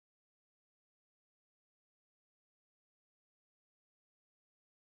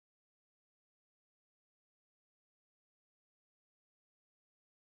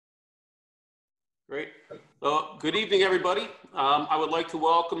Great. Good evening, everybody. I would like to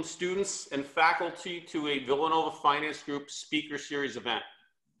welcome students and faculty to a Villanova Finance Group Speaker Series event.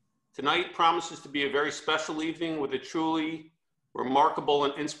 Tonight promises to be a very special evening with a truly remarkable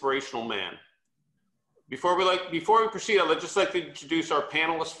and inspirational man. Before we proceed, I'd just like to introduce our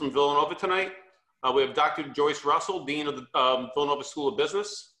panelists from Villanova tonight. We have Dr. Joyce Russell, Dean of the Villanova School of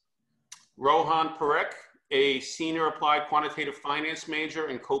Business; Rohan Parekh, a Senior Applied Quantitative Finance major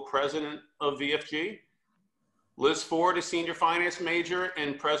and co-president of VFG; Liz Ford, a Senior Finance major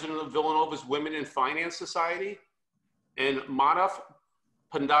and president of Villanova's Women in Finance Society; and Madhav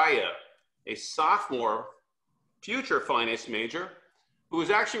Pandya, a sophomore future finance major, who is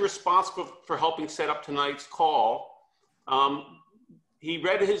actually responsible for helping set up tonight's call. He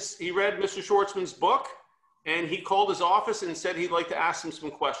read Mr. Schwarzman's book, and he called his office and said he'd like to ask him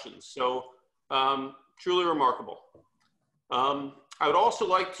some questions. So truly remarkable. I would also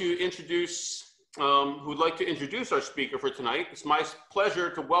like to introduce, who'd like to introduce our speaker for tonight. It's my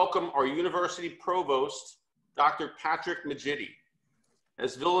pleasure to welcome our university provost, Dr. Patrick Majidi.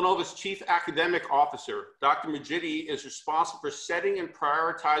 As Villanova's Chief Academic Officer, Dr. Majidi is responsible for setting and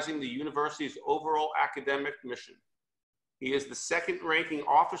prioritizing the university's overall academic mission. He is the second-ranking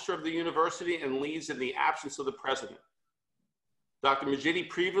officer of the university and leads in the absence of the president. Dr. Majidi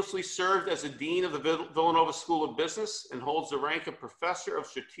previously served as the Dean of the Villanova School of Business and holds the rank of Professor of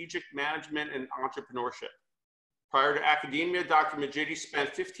Strategic Management and Entrepreneurship. Prior to academia, Dr. Majidi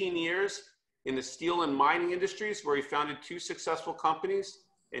spent 15 years in the steel and mining industries, where he founded 2 successful companies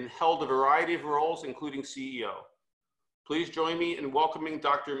and held a variety of roles, including CEO. Please join me in welcoming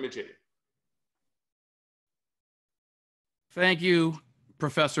Dr. Majidi. Thank you,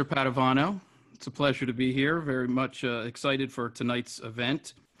 Professor Padovano. It's a pleasure to be here. Very much excited for tonight's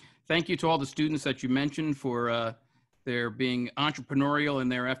event. Thank you to all the students that you mentioned for their being entrepreneurial in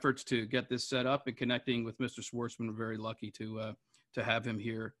their efforts to get this set up and connecting with Mr. Schwarzman. We're very lucky to have him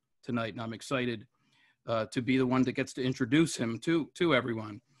here tonight, and I'm excited to be the one that gets to introduce him to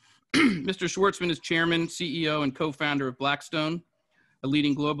everyone. Mr. Schwarzman is chairman, CEO, and co-founder of Blackstone, a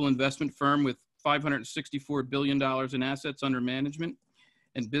leading global investment firm with $564 billion in assets under management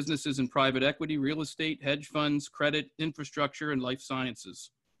and businesses in private equity, real estate, hedge funds, credit, infrastructure, and life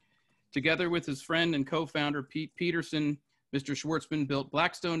sciences. Together with his friend and co-founder Pete Peterson, Mr. Schwarzman built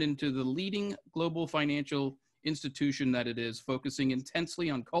Blackstone into the leading global financial institution that it is, focusing intensely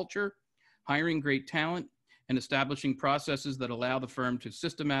on culture, hiring great talent, and establishing processes that allow the firm to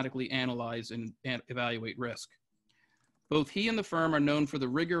systematically analyze and evaluate risk. Both he and the firm are known for the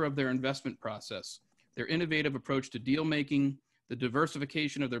rigor of their investment process, their innovative approach to deal making, the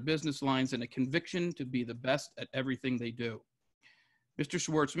diversification of their business lines, and a conviction to be the best at everything they do. Mr.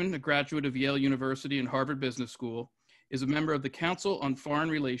 Schwarzman, a graduate of Yale University and Harvard Business School, is a member of the Council on Foreign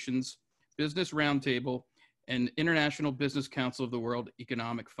Relations, Business Roundtable, and International Business Council of the World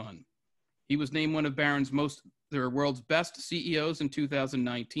Economic Fund. He was named one of Barron's world's best CEOs in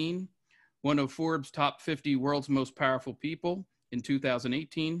 2019, one of Forbes' top 50 world's most powerful people in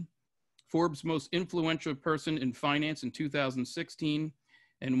 2018, Forbes' most influential person in finance in 2016,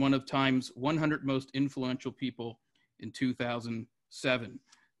 and one of Time's 100 most influential people in 2007.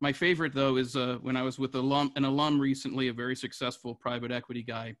 My favorite, though, is when I was with an alum recently, a very successful private equity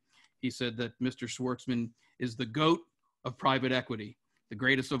guy. He said that Mr. Schwarzman is the GOAT of private equity, the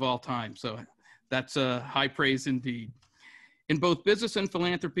greatest of all time. So that's high praise indeed. In both business and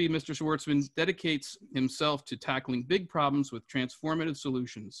philanthropy, Mr. Schwarzman dedicates himself to tackling big problems with transformative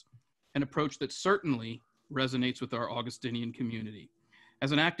solutions, an approach that certainly resonates with our Augustinian community.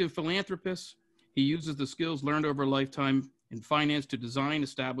 As an active philanthropist, he uses the skills learned over a lifetime in finance to design,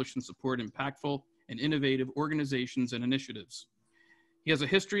 establish, and support impactful and innovative organizations and initiatives. He has a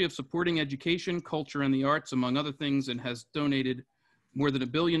history of supporting education, culture, and the arts, among other things, and has donated more than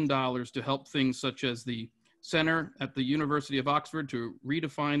 $1 billion to help things such as the Center at the University of Oxford to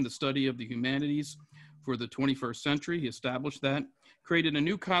redefine the study of the humanities for the 21st century. He established that, created a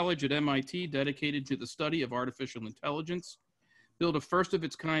new college at MIT dedicated to the study of artificial intelligence, built a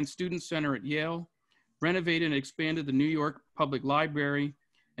first-of-its-kind student center at Yale, renovated and expanded the New York Public Library,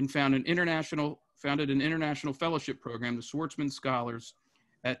 and founded an international fellowship program, the Schwarzman Scholars,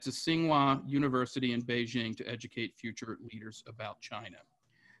 at Tsinghua University in Beijing to educate future leaders about China.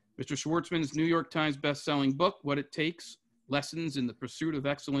 Mr. Schwarzman's New York Times best-selling book, What It Takes, Lessons in the Pursuit of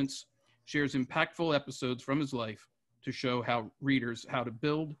Excellence, shares impactful episodes from his life to show readers how to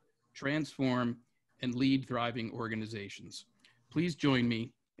build, transform, and lead thriving organizations. Please join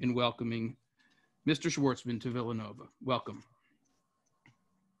me in welcoming Mr. Schwarzman to Villanova. Welcome.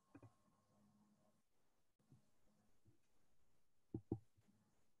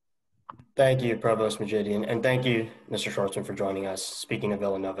 Thank you, Provost Majidian, and thank you, Mr. Schwarzman, for joining us. Speaking of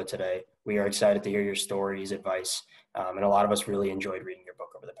Villanova today, we are excited to hear your stories, advice, and a lot of us really enjoyed reading your book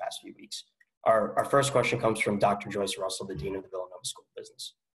over the past few weeks. Our first question comes from Dr. Joyce Russell, the Dean of the Villanova School of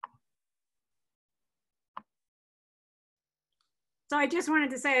Business. So I just wanted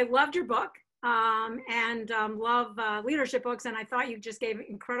to say I loved your book and love leadership books, and I thought you just gave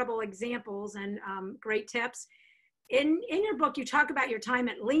incredible examples and great tips. In your book, you talk about your time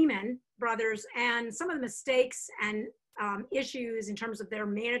at Lehman Brothers and some of the mistakes and issues in terms of their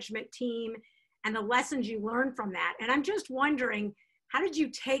management team and the lessons you learned from that. And I'm just wondering, how did you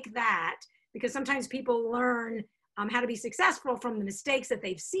take that? Because sometimes people learn how to be successful from the mistakes that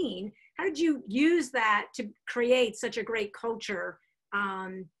they've seen. How did you use that to create such a great culture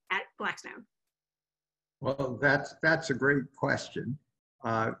at Blackstone? Well, that's a great question.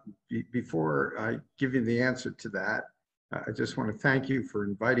 Before I give you the answer to that, I just want to thank you for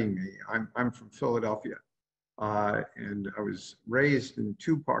inviting me. I'm from Philadelphia, and I was raised in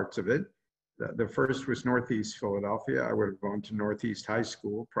two parts of it. The first was Northeast Philadelphia. I would have gone to Northeast High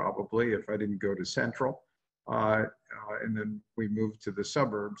School probably if I didn't go to Central. And then we moved to the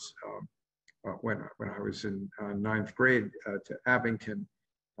suburbs when I was in ninth grade to Abington,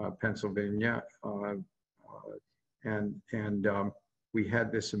 Pennsylvania, and we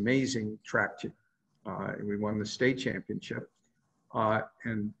had this amazing track team. And we won the state championship.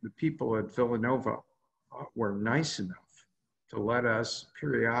 And the people at Villanova were nice enough to let us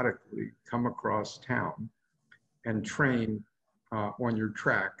periodically come across town and train on your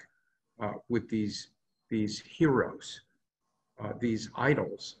track with these heroes, these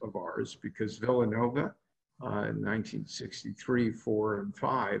idols of ours, because Villanova in 1963, 4, and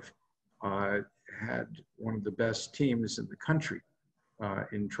 5 had one of the best teams in the country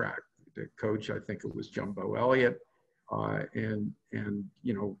in track. The coach, I think it was Jumbo Elliott, and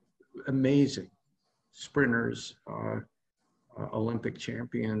you know, amazing sprinters, Olympic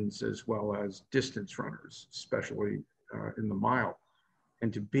champions, as well as distance runners, especially in the mile.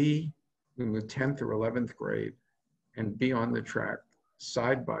 And to be in the 10th or 11th grade and be on the track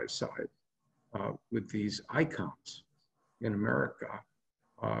side by side with these icons in America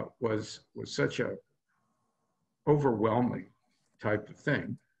was such a overwhelming type of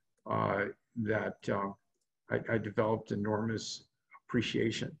thing that I developed enormous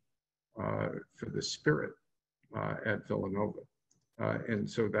appreciation for the spirit at Villanova. And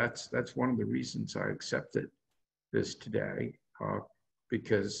so that's one of the reasons I accepted this today,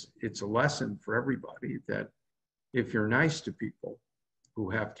 because it's a lesson for everybody that if you're nice to people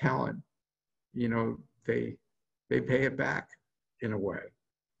who have talent, you know, they pay it back in a way.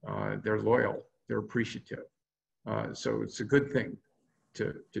 They're loyal, they're appreciative. So it's a good thing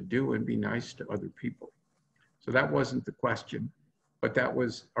to do and be nice to other people. So that wasn't the question, but that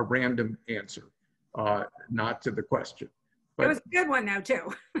was a random answer, not to the question. But, it was a good one though,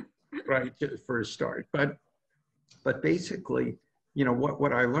 too. Right, for a start. But basically, you know,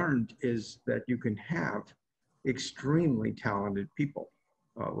 what I learned is that you can have extremely talented people,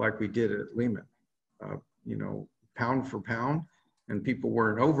 like we did at Lehman, you know, pound for pound, and people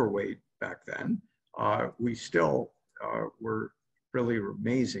weren't overweight back then. We still were really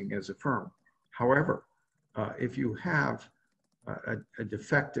amazing as a firm. However, if you have a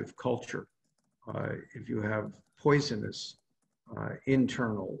defective culture, if you have poisonous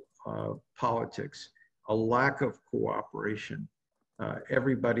internal politics, a lack of cooperation,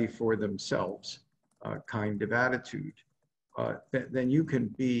 everybody for themselves kind of attitude, then you can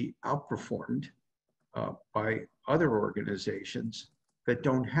be outperformed by other organizations that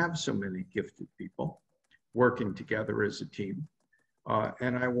don't have so many gifted people working together as a team.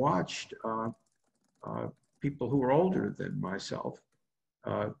 And I watched people who are older than myself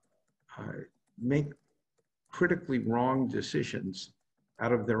make critically wrong decisions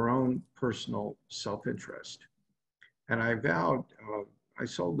out of their own personal self-interest. And I vowed, I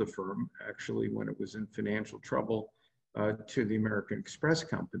sold the firm actually when it was in financial trouble to the American Express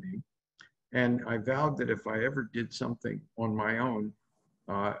Company. And I vowed that if I ever did something on my own,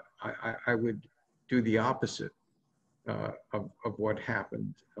 I would do the opposite of what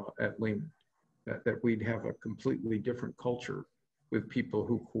happened at Lehman, that we'd have a completely different culture with people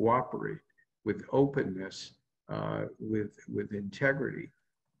who cooperate, with openness, with integrity,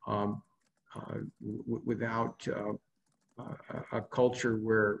 without a culture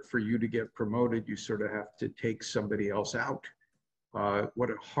where for you to get promoted, you sort of have to take somebody else out. What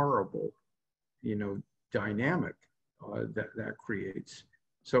a horrible, you know, dynamic that creates.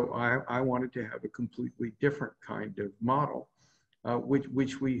 So I wanted to have a completely different kind of model,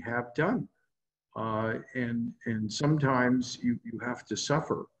 which we have done. And sometimes you have to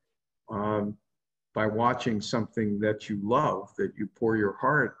suffer by watching something that you love, that you pour your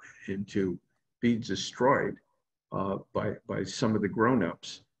heart into, be destroyed by some of the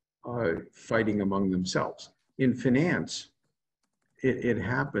grown-ups fighting among themselves. In finance, it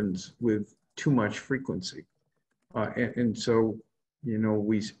happens with too much frequency. And so, you know,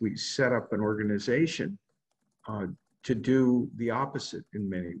 we set up an organization to do the opposite in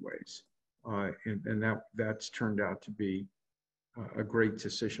many ways. And that's turned out to be a great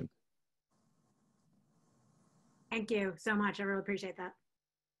decision. Thank you so much. I really appreciate that.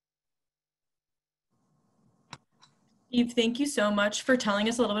 Steve, thank you so much for telling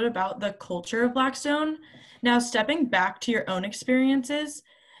us a little bit about the culture of Blackstone. Now, stepping back to your own experiences,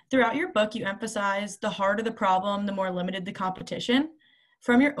 throughout your book, you emphasize the harder the problem, the more limited the competition.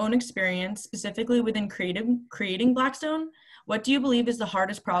 From your own experience, specifically within creating Blackstone, what do you believe is the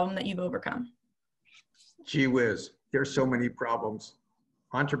hardest problem that you've overcome? Gee whiz, there's so many problems.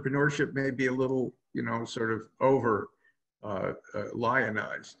 Entrepreneurship may be a little, you know, sort of over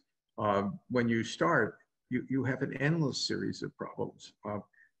lionized. When you start, you have an endless series of problems.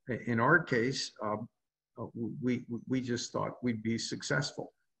 In our case, we just thought we'd be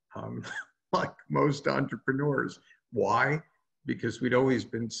successful, like most entrepreneurs. Why? Because we'd always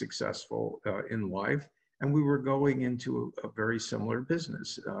been successful in life, and we were going into a very similar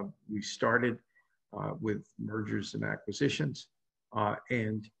business. We started with mergers and acquisitions,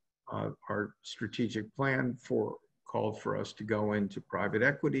 and our strategic plan called for us to go into private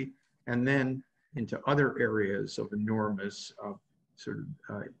equity and then into other areas of enormous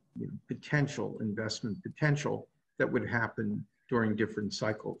potential, investment potential that would happen during different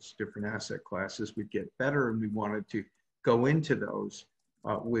cycles, different asset classes would get better, and we wanted to go into those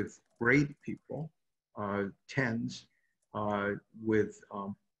with great people, tens, with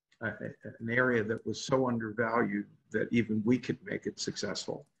an area that was so undervalued that even we could make it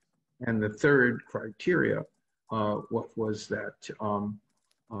successful. And the third criteria was that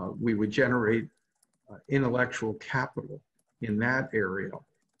we would generate intellectual capital in that area,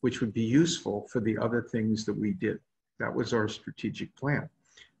 which would be useful for the other things that we did. That was our strategic plan.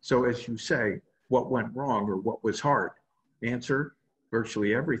 So as you say, what went wrong or what was hard? Answer,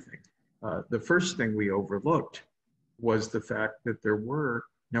 virtually everything. The first thing we overlooked was the fact that there were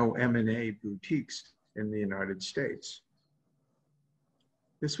no M&A boutiques in the United States.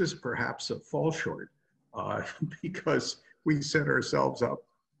 This was perhaps a fall short because we set ourselves up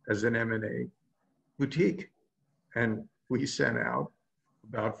as an M&A boutique, and we sent out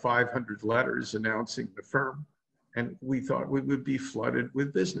about 500 letters announcing the firm, and we thought we would be flooded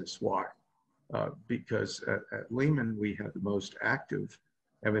with business. Why? Because at Lehman, we had the most active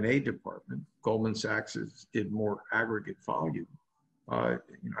M&A department. Goldman Sachs did more aggregate volume. I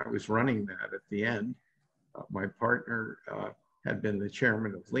was running that at the end. My partner had been the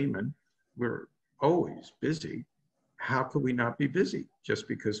chairman of Lehman. We're always busy. How could we not be busy just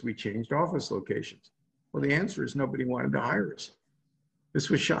because we changed office locations? Well, the answer is nobody wanted to hire us. This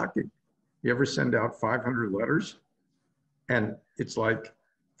was shocking. You ever send out 500 letters and it's like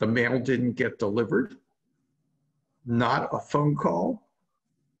the mail didn't get delivered? Not a phone call,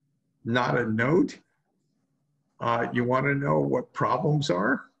 not a note. You want to know what problems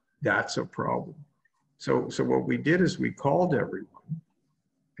are? That's a problem. So what we did is we called everyone,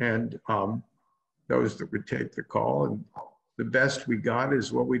 and those that would take the call, and the best we got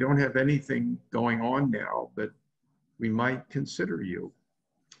is, well, we don't have anything going on now, but we might consider you.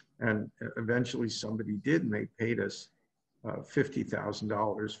 And eventually somebody did, and they paid us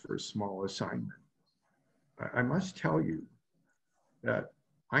 $50,000 for a small assignment. I must tell you that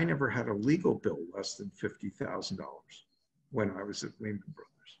I never had a legal bill less than $50,000 when I was at Lehman Brothers.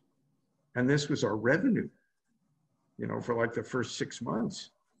 And this was our revenue, for like the first 6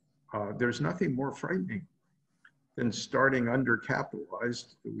 months. There's nothing more frightening than starting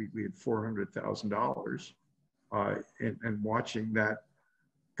undercapitalized. We had $400,000 and watching that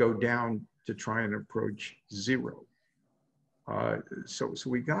go down to try and approach zero. So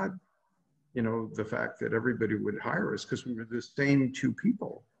we got, the fact that everybody would hire us because we were the same two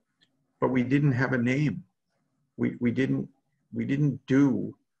people, but we didn't have a name. We didn't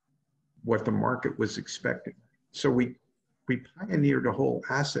do what the market was expecting. So we pioneered a whole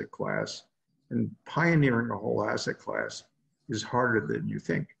asset class, and pioneering a whole asset class is harder than you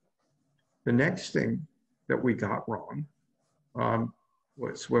think. The next thing that we got wrong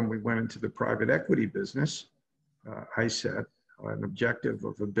was when we went into the private equity business. I set an objective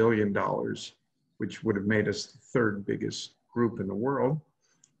of $1 billion, which would have made us the third biggest group in the world.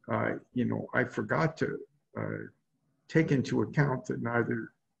 I forgot to take into account that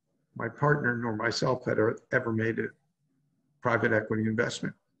neither my partner nor myself had ever made a private equity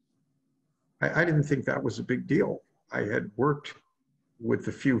investment. I didn't think that was a big deal. I had worked with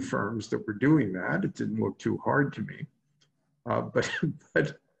the few firms that were doing that. It didn't look too hard to me.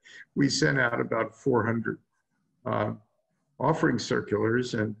 But we sent out about 400 offering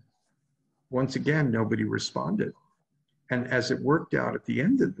circulars, and once again, nobody responded. And as it worked out at the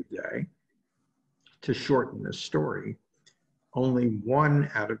end of the day, to shorten the story, only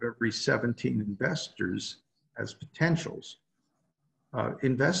 1 out of every 17 investors as potentials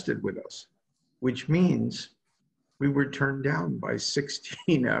invested with us, which means we were turned down by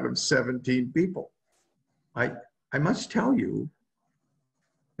 16 out of 17 people. I must tell you,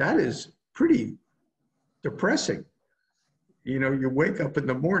 that is pretty depressing. You know, you wake up in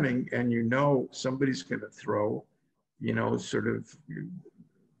the morning and you know somebody's going to throw, you know, sort of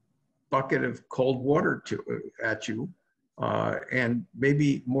bucket of cold water at you, and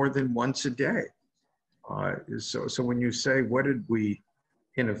maybe more than once a day. So when you say, what did we,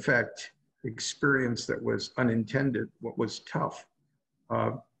 in effect, experience that was unintended, what was tough?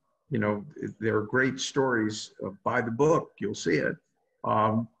 You know, there are great stories. By the book, you'll see it,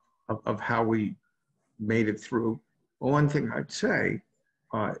 of how we made it through. Well, one thing I'd say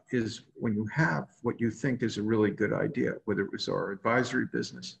is when you have what you think is a really good idea, whether it was our advisory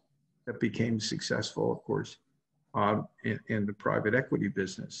business that became successful, of course, in the private equity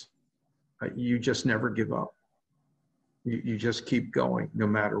business, you just never give up. You just keep going, no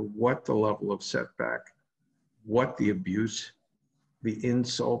matter what the level of setback, what the abuse, the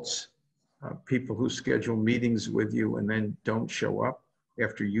insults, people who schedule meetings with you and then don't show up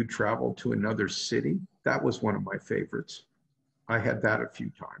after you travel to another city. That was one of my favorites. I had that a few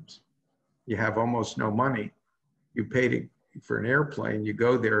times. You have almost no money. You paid for an airplane, you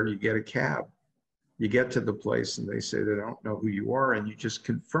go there, you get a cab. You get to the place and they say they don't know who you are, and you just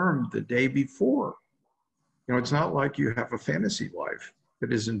confirmed the day before. You know, it's not like you have a fantasy life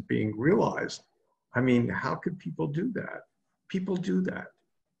that isn't being realized. I mean, how could people do that? People do that.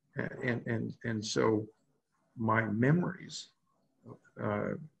 And so my memories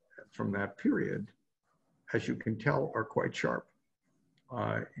from that period, as you can tell, are quite sharp.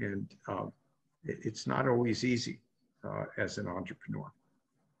 It's not always easy as an entrepreneur.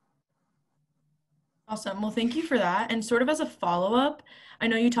 Awesome. Well, thank you for that. And sort of as a follow-up, I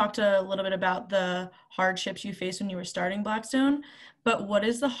know you talked a little bit about the hardships you faced when you were starting Blackstone, but what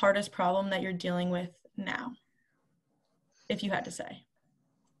is the hardest problem that you're dealing with now, if you had to say?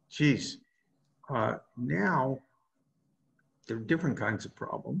 Geez, now there are different kinds of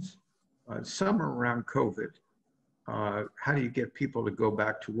problems. Some are around COVID. How do you get people to go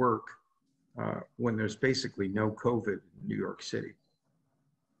back to work when there's basically no COVID in New York City?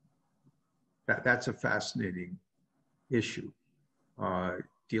 That's a fascinating issue.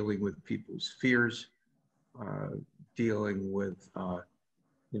 Dealing with people's fears, dealing with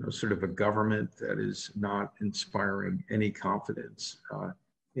sort of a government that is not inspiring any confidence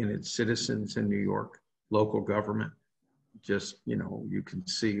in its citizens in New York, local government. Just, you can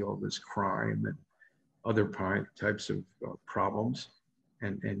see all this crime and other types of problems.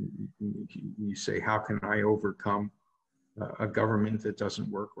 And you say, how can I overcome a government that doesn't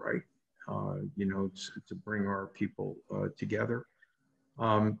work right? To bring our people together.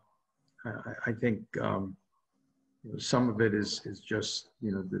 I think some of it is just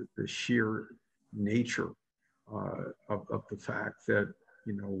the sheer nature of the fact that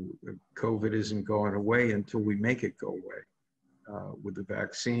COVID isn't going away until we make it go away. With the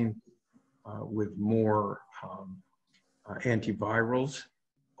vaccine, with more antivirals,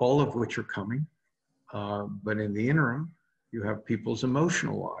 all of which are coming. But in the interim, you have people's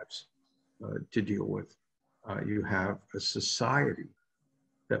emotional lives to deal with. You have a society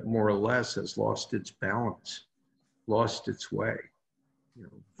that more or less has lost its balance, lost its way.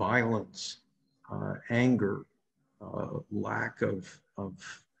 Violence, anger, lack of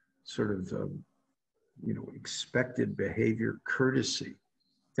sort of expected behavior, courtesy,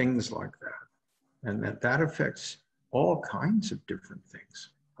 things like that, and that affects all kinds of different things.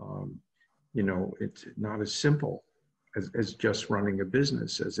 It's not as simple as just running a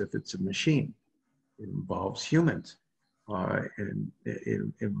business as if it's a machine. It involves humans, and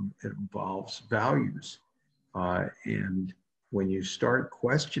it involves values. And when you start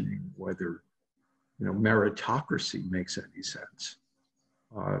questioning whether, meritocracy makes any sense,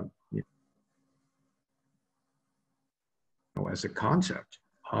 as a concept,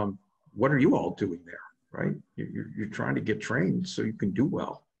 what are you all doing there, right? You're trying to get trained so you can do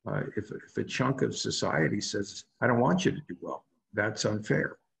well. If a chunk of society says, I don't want you to do well, that's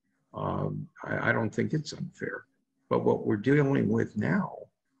unfair. I don't think it's unfair. But what we're dealing with now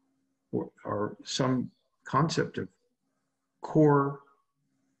are some concept of core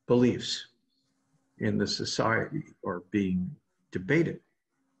beliefs in the society are being debated.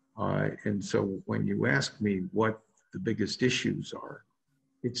 And so when you ask me what the biggest issues are,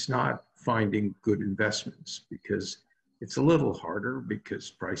 it's not finding good investments, because it's a little harder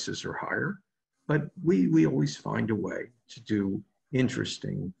because prices are higher, but we always find a way to do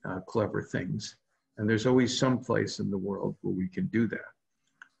interesting, clever things. And there's always some place in the world where we can do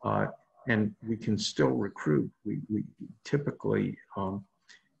that. And we can still recruit. We typically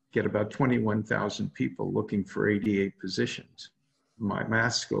get about 21,000 people looking for 88 positions. My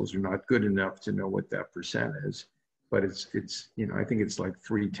math skills are not good enough to know what that percent is, but it's I think it's like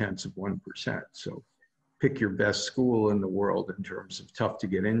 0.3%. So pick your best school in the world in terms of tough to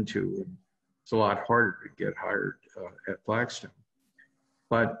get into, and it's a lot harder to get hired at Blackstone.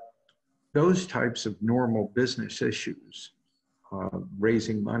 But those types of normal business issues,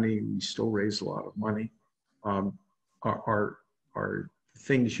 raising money, we still raise a lot of money, are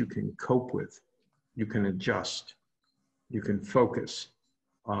things you can cope with, you can adjust, you can focus.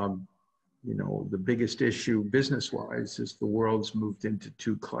 The biggest issue business-wise is the world's moved into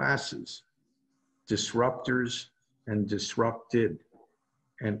two classes: disruptors and disrupted.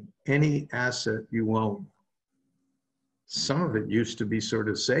 And any asset you own, some of it used to be sort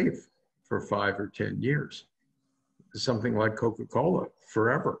of safe for 5 or 10 years. Something like Coca-Cola,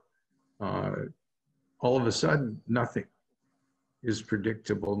 forever. All of a sudden, nothing is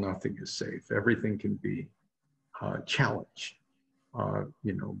predictable, nothing is safe. Everything can be challenged,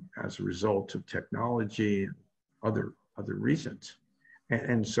 as a result of technology and other reasons.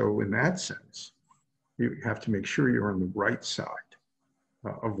 And so in that sense, you have to make sure you're on the right side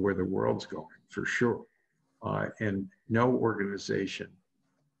of where the world's going, for sure. And no organization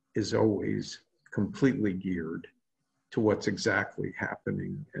is always completely geared to what's exactly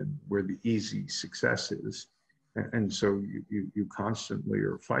happening and where the easy success is. And so you constantly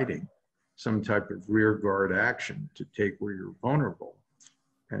are fighting some type of rear guard action to take where you're vulnerable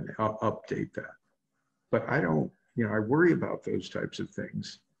and update that. But I don't, I worry about those types of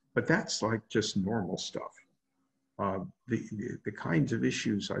things, but that's like just normal stuff. The kinds of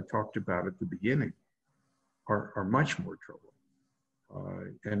issues I talked about at the beginning are much more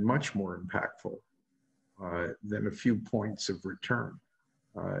troubling and much more impactful than a few points of return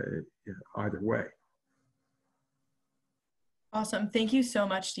either way. Awesome. Thank you so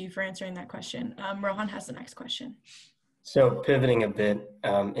much, Steve, for answering that question. Rohan has the next question. So pivoting a bit,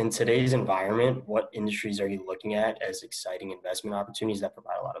 in today's environment, what industries are you looking at as exciting investment opportunities that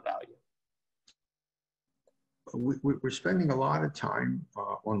provide a lot of value? We're spending a lot of time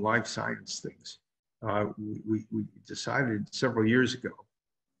on life science things. We decided several years ago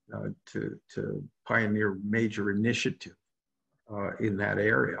to pioneer major initiative in that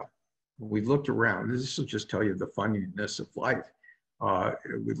area. We looked around. This will just tell you the funniness of life.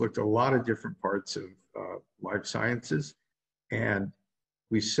 We looked at a lot of different parts of life sciences, and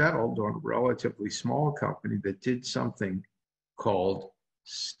we settled on a relatively small company that did something called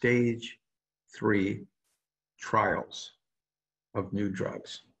stage 3 trials of new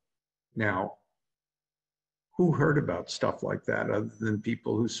drugs. Now, who heard about stuff like that other than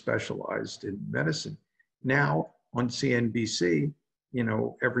people who specialized in medicine? Now on CNBC,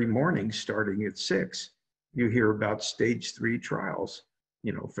 every morning starting at 6, you hear about stage 3 trials,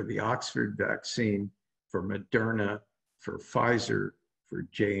 for the Oxford vaccine, for Moderna, for Pfizer, for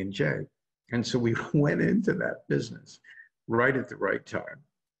J&J. And so we went into that business right at the right time.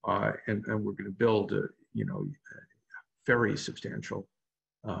 And we're going to build a very substantial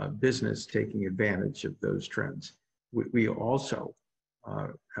business taking advantage of those trends. We also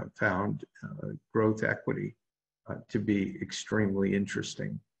have found growth equity to be extremely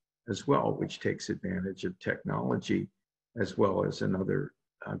interesting as well, which takes advantage of technology as well as another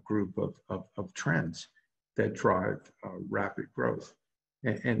group of trends that drive rapid growth.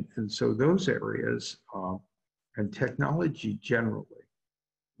 And so those areas and technology generally,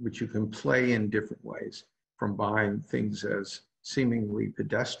 which you can play in different ways, from buying things as seemingly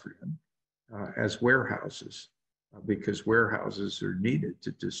pedestrian as warehouses, because warehouses are needed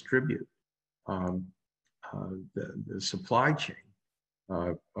to distribute the supply chain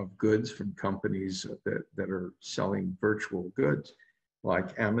of goods from companies that are selling virtual goods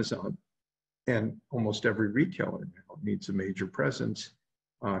like Amazon. And almost every retailer now needs a major presence.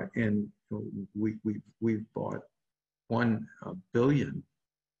 And we've bought 1 billion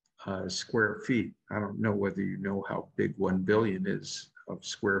square feet. I don't know whether you know how big 1 billion is of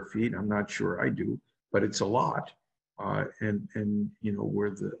square feet. I'm not sure I do, but it's a lot. And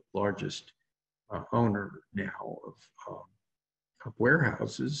we're the largest owner now of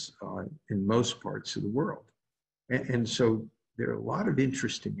warehouses in most parts of the world. And so there are a lot of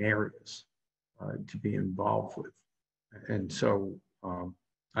interesting areas to be involved with. And so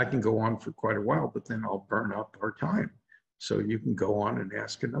I can go on for quite a while, but then I'll burn up our time. So you can go on and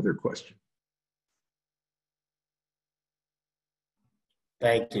ask another question.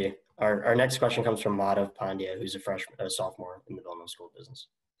 Thank you. Our next question comes from Madhav Pandya, who's a sophomore in the Villanova School of Business.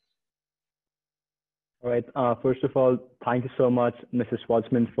 All right. First of all, thank you so much, Mrs.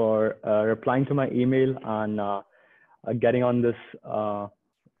 Schwarzman, for replying to my email and getting on this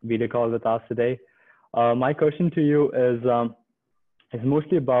video call with us today. My question to you is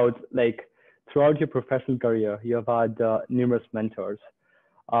mostly about, like, throughout your professional career, you have had numerous mentors.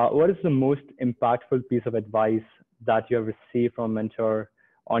 What is the most impactful piece of advice that you have received from a mentor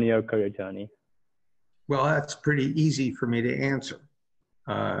on your career journey? Well, that's pretty easy for me to answer.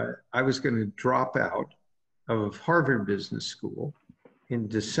 I was going to drop out of Harvard Business School in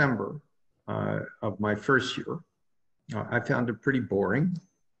December of my first year. I found it pretty boring.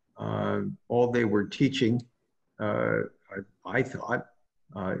 All they were teaching, I thought,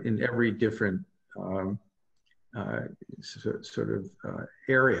 in every different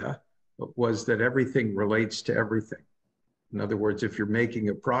area, was that everything relates to everything. In other words, if you're making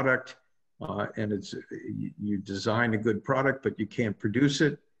a product and you design a good product, but you can't produce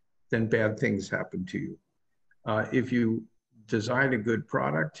it, then bad things happen to you. If you design a good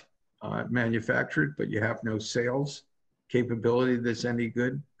product, manufacture it, but you have no sales capability that's any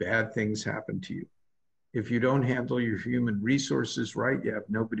good, bad things happen to you. If you don't handle your human resources right, you have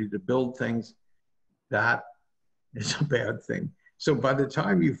nobody to build things, that is a bad thing. So by the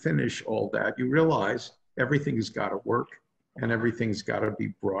time you finish all that, you realize everything's got to work and everything's got to be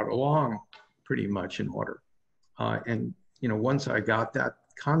brought along pretty much in order. And once I got that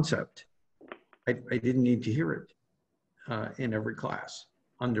concept, I didn't need to hear it in every class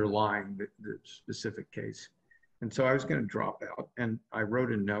underlying the specific case. And so I was going to drop out, and I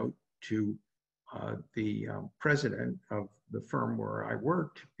wrote a note to the president of the firm where I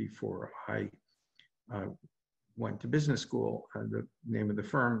worked before I went to business school. The name of the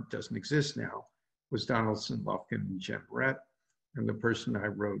firm doesn't exist now, was Donaldson, Lufkin, and Generette. And the person I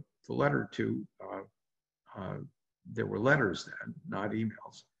wrote the letter to, there were letters then, not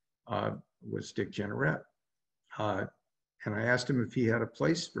emails, was Dick Generette. And I asked him if he had a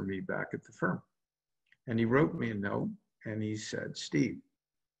place for me back at the firm. And he wrote me a note, and he said, Steve,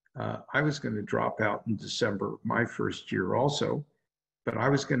 I was going to drop out in December of my first year also, but I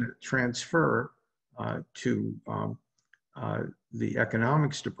was going to transfer to the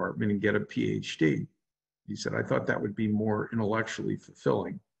economics department and get a PhD. He said, I thought that would be more intellectually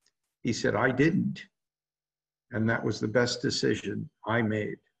fulfilling. He said, I didn't. And that was the best decision I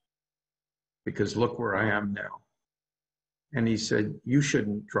made, because look where I am now. And he said, you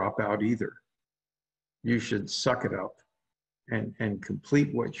shouldn't drop out either. You should suck it up and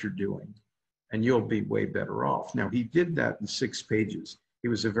complete what you're doing, and you'll be way better off. Now, he did that in 6 pages. He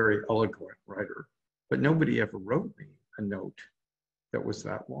was a very eloquent writer, but nobody ever wrote me a note that was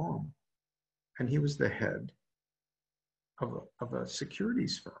that long. And he was the head of a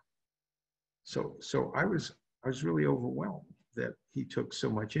securities firm. So I was really overwhelmed that he took so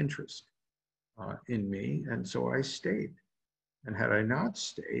much interest in me, and so I stayed. And had I not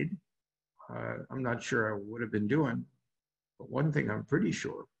stayed, I'm not sure I would have been doing, but one thing I'm pretty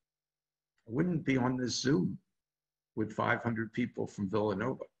sure, I wouldn't be on this Zoom with 500 people from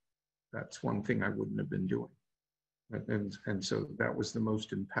Villanova. That's one thing I wouldn't have been doing. And so that was the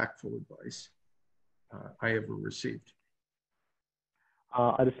most impactful advice I ever received.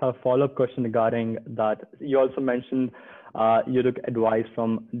 I just have a follow-up question regarding that. You also mentioned you took advice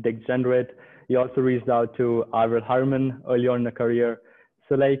from Dick Generette. You also reached out to Arvel Harman early on in the career.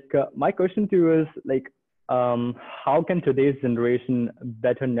 So my question to you is how can today's generation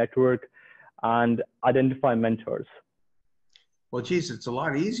better network and identify mentors? Well, geez, it's a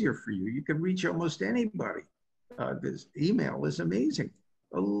lot easier for you. You can reach almost anybody. This email is amazing.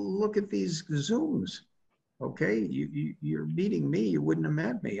 Look at these Zooms. Okay, you're meeting me. You wouldn't have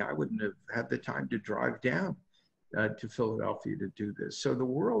met me. I wouldn't have had the time to drive down to Philadelphia to do this. So the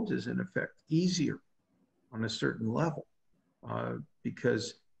world is in effect easier on a certain level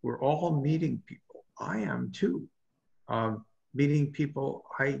because we're all meeting people. I am too. Meeting people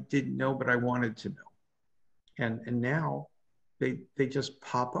I didn't know, but I wanted to know. And now they just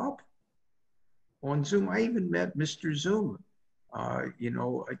pop up on Zoom. I even met Mr. Zoom. I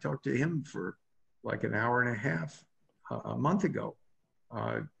talked to him for like an hour and a half a month ago.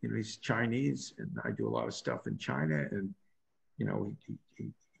 He's Chinese, and I do a lot of stuff in China. And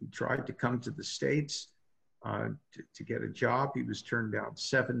he tried to come to the States to get a job. He was turned down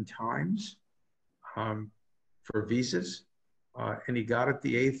 7 times for visas. And he got it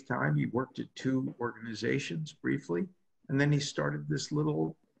the 8th time. He worked at 2 organizations briefly. And then he started this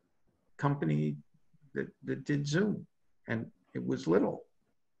little company that did Zoom. And it was little.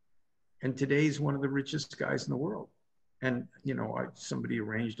 And today he's one of the richest guys in the world. And, you know, somebody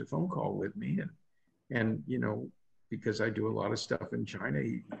arranged a phone call with me. And you know, because I do a lot of stuff in China,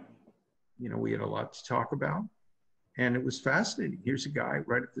 you know, we had a lot to talk about. And it was fascinating. Here's a guy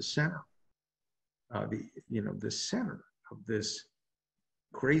right at the center, the center of this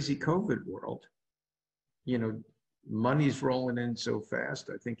crazy COVID world. You know, money's rolling in so fast.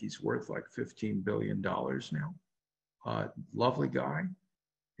 I think he's worth like $15 billion now. Lovely guy.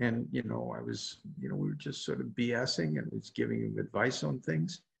 And, you know, we were just sort of BSing and was giving him advice on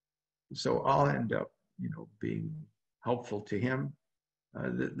things. So I'll end up, you know, being helpful to him.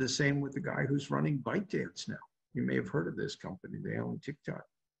 The same with the guy who's running ByteDance now. You may have heard of this company. They own TikTok.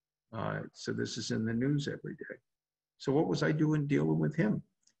 So this is in the news every day. So what was I doing dealing with him?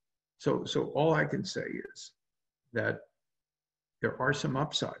 So all I can say is that there are some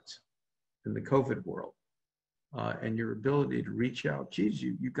upsides in the COVID world, and your ability to reach out. Geez,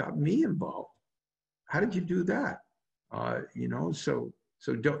 you got me involved. How did you do that? You know, so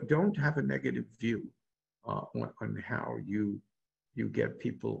don't have a negative view on how you get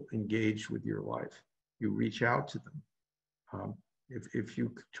people engaged with your life. You reach out to them. If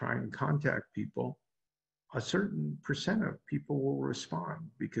you try and contact people, a certain percent of people will respond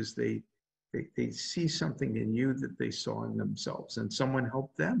because they see something in you that they saw in themselves, and someone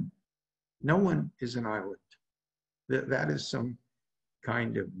helped them. No one is an island. That is some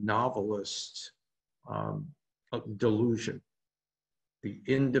kind of novelist delusion. The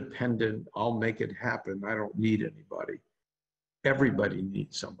independent, I'll make it happen, I don't need anybody. Everybody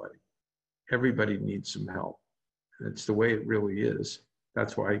needs somebody. Everybody needs some help. It's the way it really is.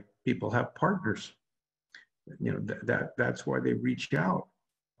 That's why people have partners. You know, that's why they reach out,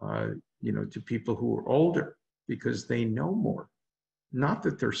 you know, to people who are older, because they know more. Not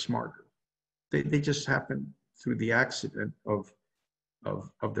that they're smarter. They just happen through the accident of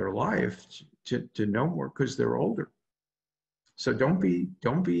their life to know more because they're older. So don't be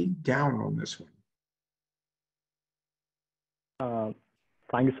down on this one.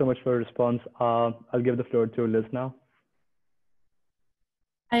 Thank you so much for your response. I'll give the floor to Liz now.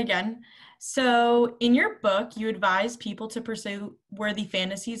 Hi again. So in your book, you advise people to pursue worthy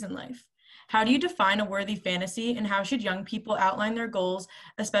fantasies in life. How do you define a worthy fantasy, and how should young people outline their goals,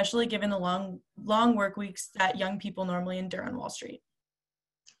 especially given the long work weeks that young people normally endure on Wall Street?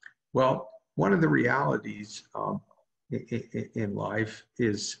 Well, one of the realities in life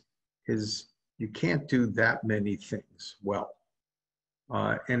is you can't do that many things well.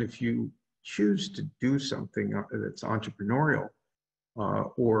 And if you choose to do something that's entrepreneurial,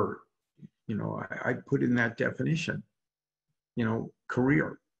 or, you know, I put in that definition, you know,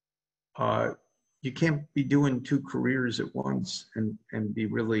 career. You can't be doing 2 careers at once and be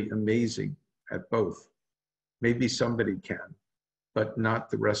really amazing at both. Maybe somebody can, but not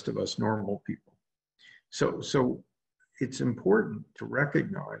the rest of us normal people. So it's important to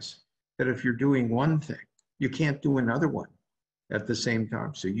recognize that if you're doing one thing, you can't do another one at the same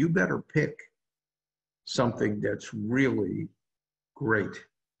time. So you better pick something that's really great.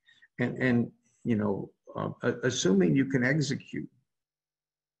 And you know, assuming you can execute,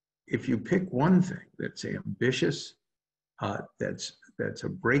 if you pick one thing that's ambitious, that's a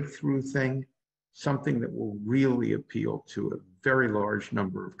breakthrough thing, something that will really appeal to a very large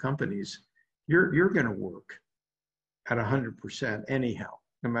number of companies, you're going to work at 100% anyhow,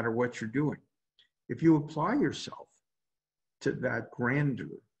 no matter what you're doing. If you apply yourself to that grander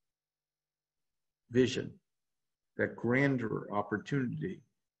vision, that grander opportunity,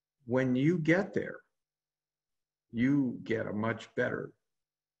 when you get there, you get a much better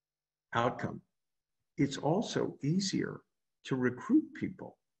outcome. It's also easier to recruit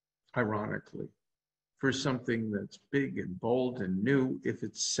people, ironically, for something that's big and bold and new if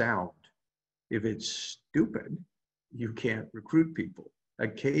it's sound. If it's stupid, you can't recruit people.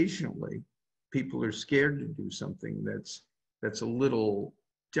 Occasionally, people are scared to do something that's a little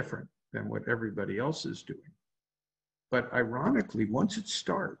different than what everybody else is doing. But ironically, once it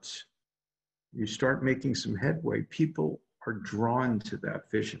starts, you start making some headway, people are drawn to that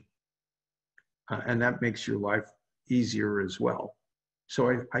vision. And that makes your life easier as well.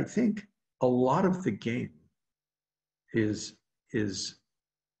 So I think a lot of the game is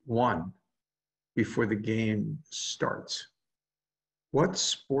won before the game starts. What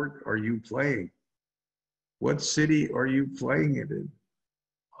sport are you playing? What city are you playing it in?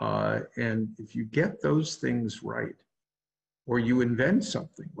 And if you get those things right, or you invent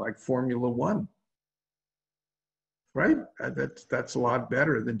something like Formula One, right? That's a lot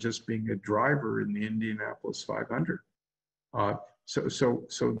better than just being a driver in the Indianapolis 500. So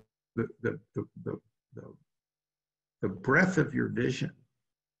the, the, the, the, the breadth of your vision,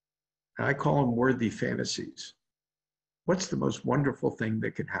 and I call them worthy fantasies. What's the most wonderful thing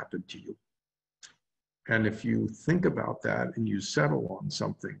that could happen to you? And if you think about that and you settle on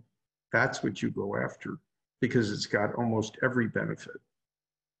something, that's what you go after, because it's got almost every benefit.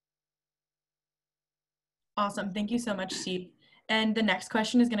 Awesome. Thank you so much, Steve. And the next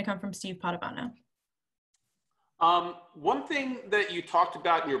question is going to come from Steve Padavano. One thing that you talked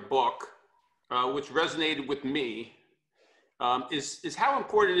about in your book, which resonated with me, is how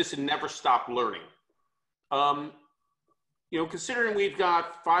important it is to never stop learning. You know, considering we've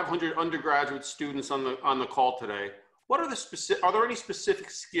got 500 undergraduate students on the call today, what are are there any specific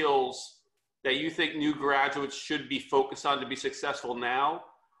skills that you think new graduates should be focused on to be successful now,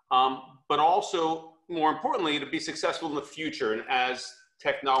 but also, more importantly, to be successful in the future and as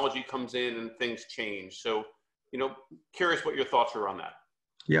technology comes in and things change? So, you know, curious what your thoughts are on that.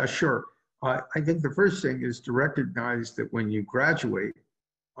 Yeah, sure. I think the first thing is to recognize that when you graduate,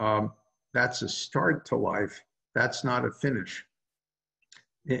 that's a start to life. That's not a finish.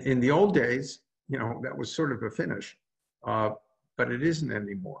 In the old days, you know, that was sort of a finish, but it isn't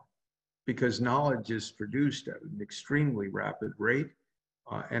anymore, because knowledge is produced at an extremely rapid rate.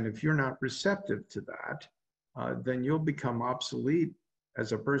 And if you're not receptive to that, then you'll become obsolete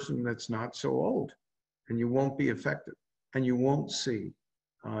as a person that's not so old, and you won't be effective, and you won't see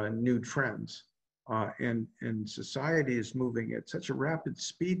new trends. And society is moving at such a rapid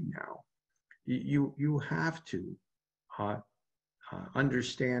speed now. You have to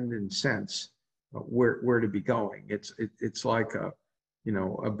understand and sense where to be going. It's like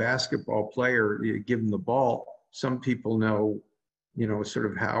a basketball player. You give them the ball. Some people know, sort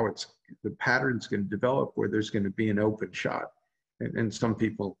of how the pattern's going to develop, where there's going to be an open shot, and some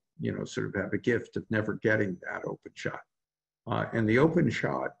people, sort of have a gift of never getting that open shot. And the open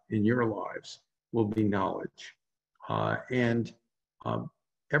shot in your lives will be knowledge, and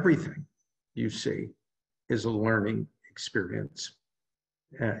everything you see is a learning experience.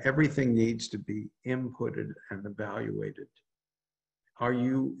 Everything needs to be inputted and evaluated. Are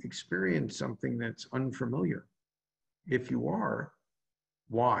you experiencing something that's unfamiliar? If you are,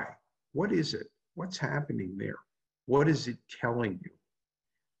 why? What is it? What's happening there? What is it telling you?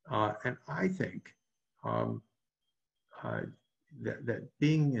 And I think that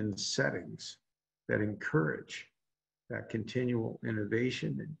being in settings that encourage that continual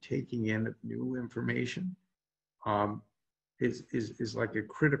innovation and taking in of new information is like a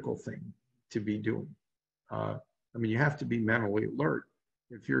critical thing to be doing. I mean, you have to be mentally alert.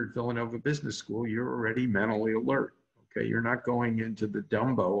 If you're at Villanova Business School, you're already mentally alert. Okay, you're not going into the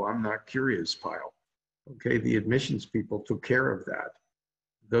Dumbo, I'm not curious pile. Okay, the admissions people took care of that.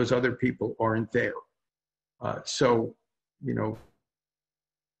 Those other people aren't there. So,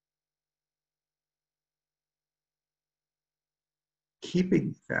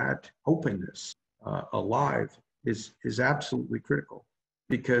 keeping that openness alive is absolutely critical,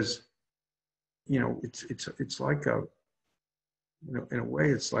 because it's like in a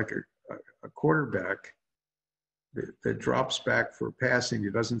way it's like a quarterback that drops back for passing. He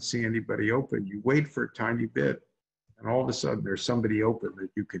doesn't see anybody open. You wait for a tiny bit, and all of a sudden there's somebody open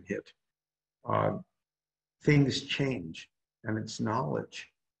that you can hit. Things change, and it's knowledge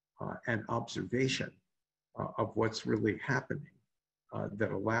and observation of what's really happening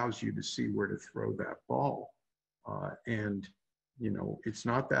that allows you to see where to throw that ball. And it's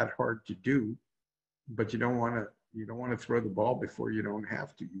not that hard to do, but you don't want to throw the ball before you don't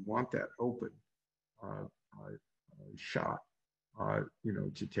have to. You want that open shot,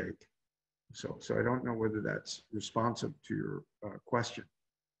 to take. So I don't know whether that's responsive to your question.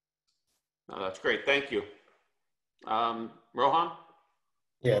 No, that's great. Thank you. Rohan?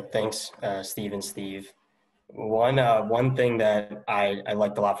 Yeah, thanks, Steve and Steve. One thing that I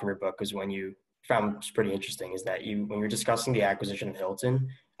liked a lot from your book was when you found was pretty interesting is that when you're discussing the acquisition of Hilton,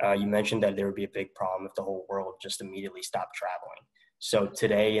 you mentioned that there would be a big problem if the whole world just immediately stopped traveling. So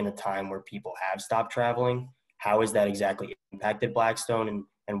today, in a time where people have stopped traveling, how has that exactly impacted Blackstone,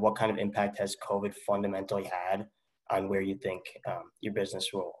 and what kind of impact has COVID fundamentally had on where you think your business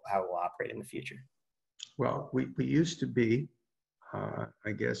how it will operate in the future? Well, we used to be,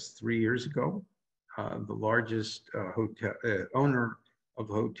 I guess 3 years ago, the largest owner of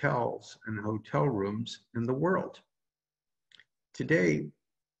hotels and hotel rooms in the world. Today,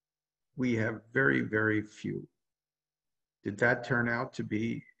 we have very, very few. Did that turn out to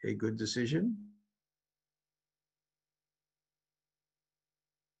be a good decision?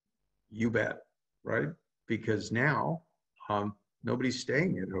 You bet, right? because now nobody's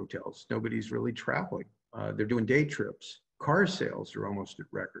staying at hotels. Nobody's really traveling. They're doing day trips. Car sales are almost at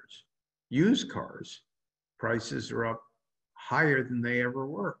records. Used cars, prices are up higher than they ever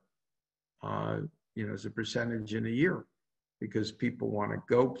were, as a percentage in a year, because people want to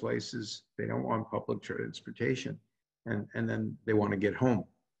go places. They don't want public transportation, and then they want to get home.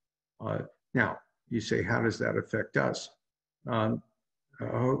 Now, you say, how does that affect us?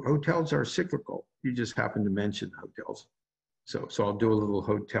 Hotels are cyclical. You just happen to mention hotels. So I'll do a little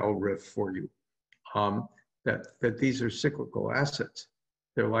hotel riff for you. That these are cyclical assets.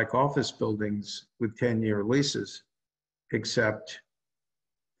 They're like office buildings with 10-year leases, except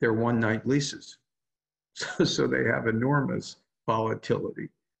they're one-night leases. So they have enormous volatility.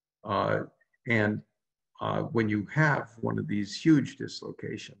 And when you have one of these huge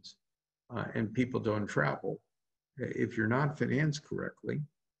dislocations and people don't travel, if you're not financed correctly,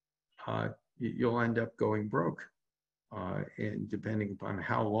 you'll end up going broke. And depending upon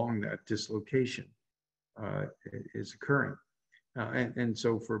how long that dislocation is occurring. And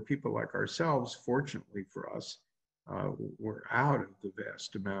so for people like ourselves, fortunately for us, we're out of the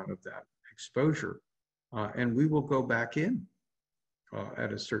vast amount of that exposure. And we will go back in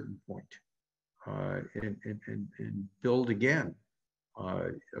at a certain point and build again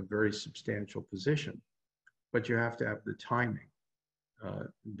a very substantial position. But you have to have the timing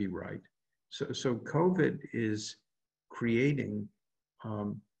be right. So COVID is creating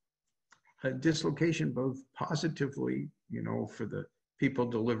a dislocation, both positively, for the people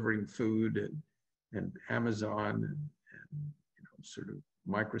delivering food and Amazon and sort of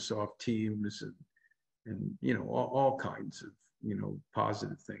Microsoft Teams and all kinds of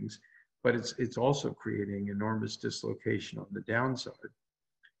positive things, but it's also creating enormous dislocation on the downside,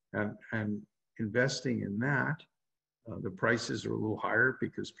 and investing in that. The prices are a little higher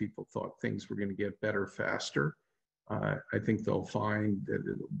because people thought things were going to get better faster. I think they'll find that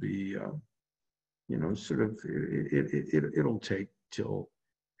it'll be, it'll take till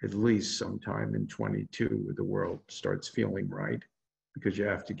at least sometime in 22 where the world starts feeling right, because you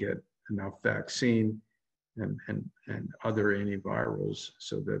have to get enough vaccine and other antivirals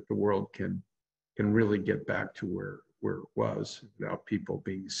so that the world can really get back to where it was without people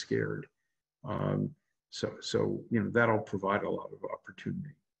being scared. So that'll provide a lot of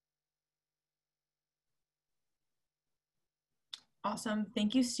opportunity. Awesome.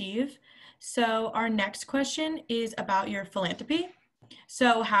 Thank you, Steve. So our next question is about your philanthropy.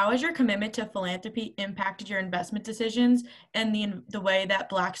 So how has your commitment to philanthropy impacted your investment decisions and the way that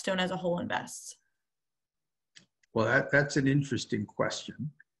Blackstone as a whole invests? Well, that's an interesting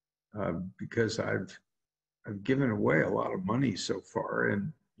question because I've given away a lot of money so far,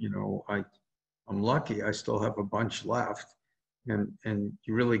 and I'm lucky I still have a bunch left, and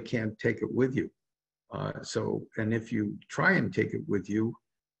you really can't take it with you. And if you try and take it with you,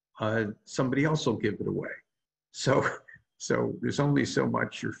 somebody else will give it away. So there's only so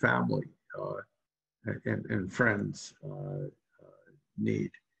much your family and friends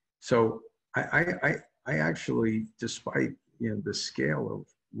need. So I actually, despite the scale of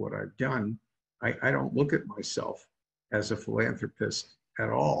what I've done, I don't look at myself as a philanthropist at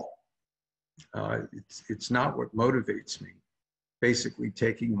all. It's not what motivates me. Basically,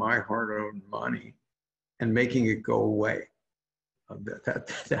 taking my hard-earned money and making it go away.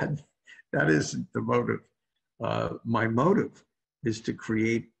 That isn't the motive. My motive is to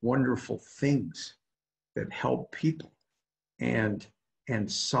create wonderful things that help people and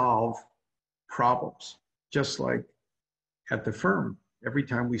solve problems. Just like at the firm, every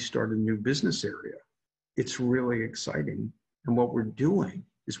time we start a new business area, it's really exciting. And what we're doing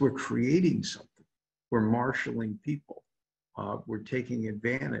is we're creating something. We're marshaling people. We're taking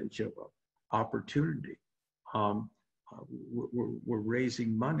advantage of an opportunity. We're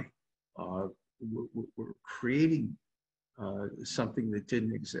raising money. We're creating something that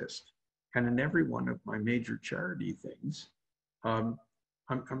didn't exist. And in every one of my major charity things, I'm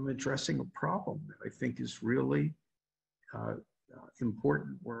addressing a problem that I think is really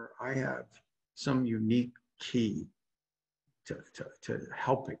important, where I have some unique key to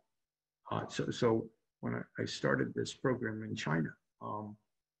helping. So when I started this program in China,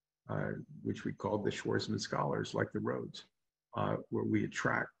 which we called the Schwarzman Scholars, like the roads, where we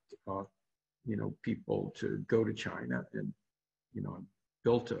attract people to go to China, and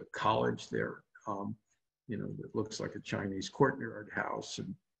built a college there, that looks like a Chinese courtyard house,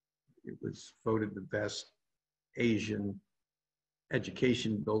 and it was voted the best Asian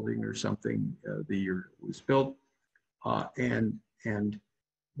education building or something the year it was built, and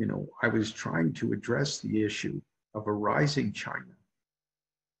I was trying to address the issue of a rising China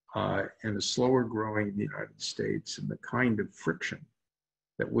and a slower growing United States, and the kind of friction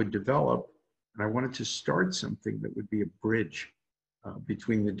that would develop. And I wanted to start something that would be a bridge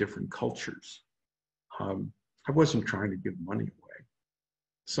between the different cultures. I wasn't trying to give money away.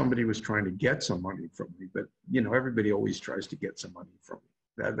 Somebody was trying to get some money from me, but you know, everybody always tries to get some money from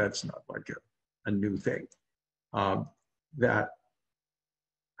me. That's not like a new thing. That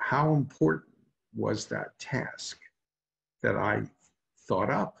how important was that task that I thought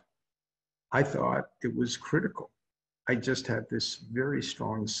up? I thought it was critical. I just had this very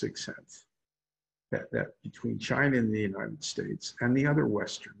strong sixth sense that between China and the United States and the other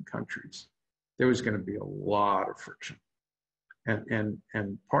Western countries, there was going to be a lot of friction. And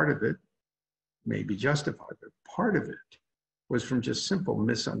part of it may be justified, but part of it was from just simple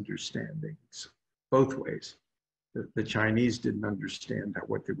misunderstandings both ways. The Chinese didn't understand that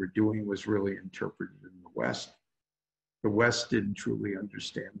what they were doing was really interpreted in the West. The West didn't truly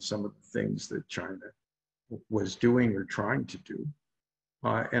understand some of the things that China was doing or trying to do.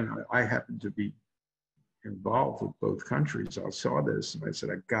 And I happened to be involved with both countries. I saw this and I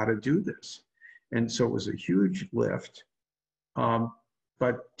said, I got to do this. And so it was a huge lift.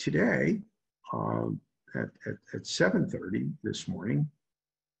 But today, at 7:30 this morning,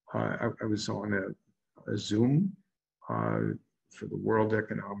 I was on a Zoom for the World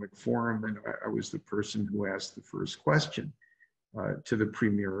Economic Forum, and I was the person who asked the first question to the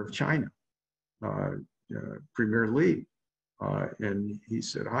Premier of China, Premier Li. And he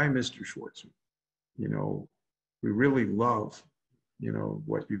said, "Hi, Mr. Schwarzman. You know, we really love, you know,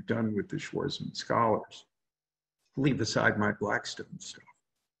 what you've done with the Schwarzman scholars. Leave aside my Blackstone stuff.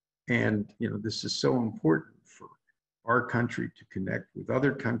 And, you know, this is so important for our country to connect with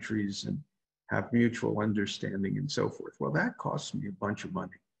other countries and have mutual understanding and so forth." Well, that cost me a bunch of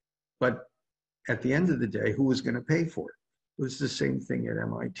money. But at the end of the day, who was going to pay for it? It was the same thing at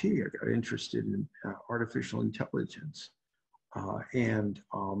MIT. I got interested in artificial intelligence.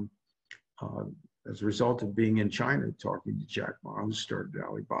 As a result of being in China, talking to Jack Ma, who started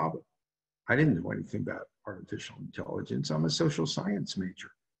Alibaba, I didn't know anything about artificial intelligence. I'm a social science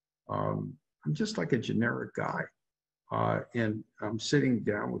major. I'm just like a generic guy. And I'm sitting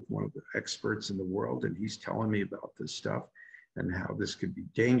down with one of the experts in the world, and he's telling me about this stuff and how this could be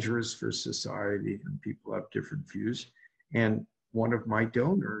dangerous for society, and people have different views. And one of my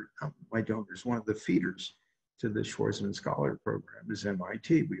donors, one of the feeders to the Schwarzman Scholar Program is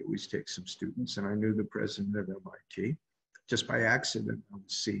MIT. We always take some students, and I knew the president of MIT. Just by accident, I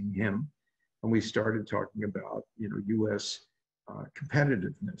was seeing him, and we started talking about, you know, U.S.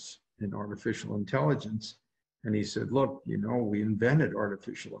 Competitiveness in artificial intelligence. And he said, "Look, you know, we invented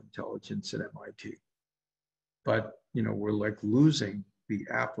artificial intelligence at MIT, but, you know, we're like losing the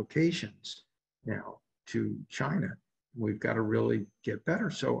applications now to China. We've got to really get better."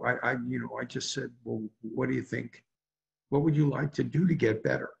 So I just said, "Well, what do you think? What would you like to do to get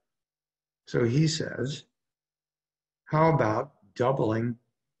better?" So he says, "How about doubling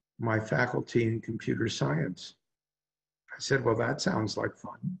my faculty in computer science?" I said, "Well, that sounds like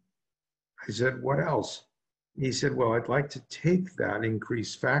fun." I said, "What else?" He said, "Well, I'd like to take that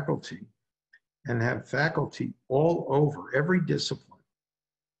increased faculty and have faculty all over every discipline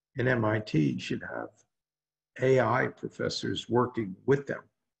in MIT should have AI professors working with them.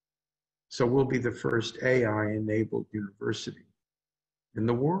 So we'll be the first AI-enabled university in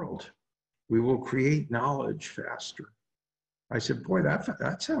the world. We will create knowledge faster." I said, "Boy,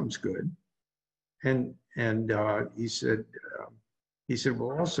 that sounds good." And he said,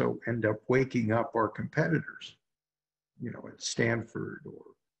 "We'll also end up waking up our competitors, you know, at Stanford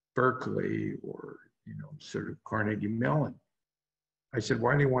or Berkeley or, you know, sort of Carnegie Mellon." I said,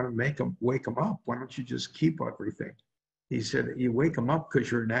 "Why do you want to wake them up? Why don't you just keep everything?" He said, "You wake them up because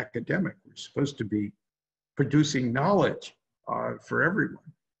you're an academic. We're supposed to be producing knowledge for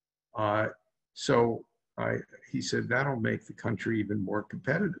everyone." He said, "That'll make the country even more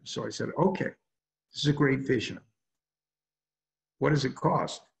competitive." So I said, "Okay, this is a great vision. What does it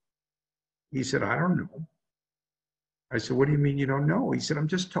cost?" He said, "I don't know." I said, "What do you mean you don't know?" He said, "I'm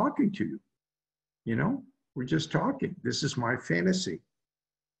just talking to you. You know, we're just talking. This is my fantasy."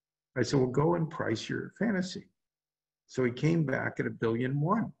 I said, "Well, go and price your fantasy." So he came back at $1.1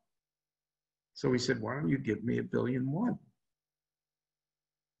 billion. So he said, "Why don't you give me $1.1 billion?"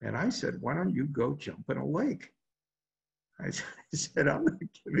 And I said, "Why don't you go jump in a lake?" I said, "I'm not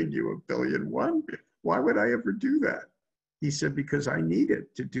giving you $1.1 billion. Why would I ever do that?" He said, "Because I need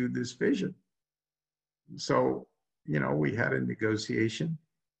it to do this vision." So, you know, we had a negotiation,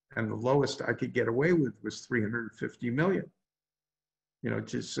 and the lowest I could get away with was $350 million, you know,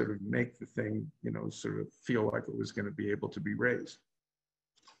 to sort of make the thing, you know, sort of feel like it was going to be able to be raised.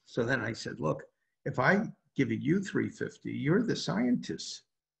 So then I said, look, if I give you 350, you're the scientist.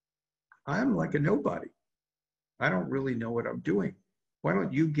 I'm like a nobody. I don't really know what I'm doing. Why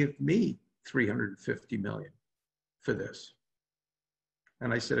don't you give me 350 million for this?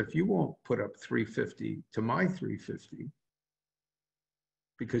 And I said, if you won't put up 350 to my 350,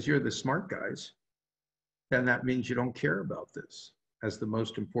 because you're the smart guys, then that means you don't care about this as the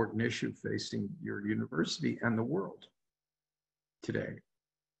most important issue facing your university and the world today.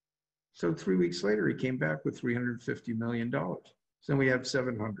 So 3 weeks later, he came back with $350 million. So we have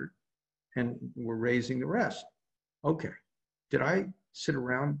 700 and we're raising the rest. Okay. Did I sit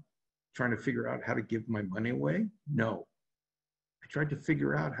around trying to figure out how to give my money away? No. I tried to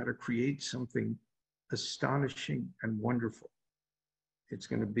figure out how to create something astonishing and wonderful. It's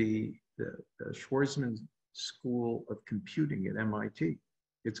going to be the Schwarzman School of Computing at MIT.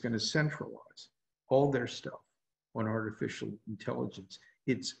 It's going to centralize all their stuff on artificial intelligence.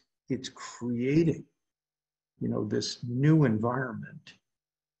 It's creating, you know, this new environment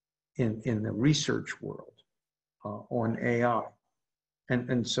in the research world on AI.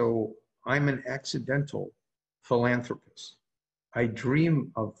 And so I'm an accidental philanthropist. I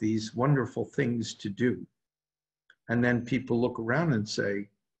dream of these wonderful things to do. And then people look around and say,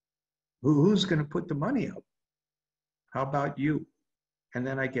 who's going to put the money up? How about you? And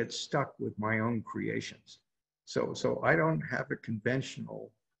then I get stuck with my own creations. So I don't have a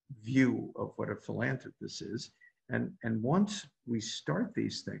conventional view of what a philanthropist is. And once we start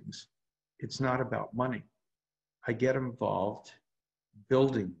these things, it's not about money. I get involved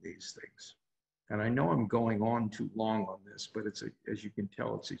building these things. And I know I'm going on too long on this, but as you can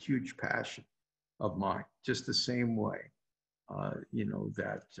tell, it's a huge passion of mine. Just the same way,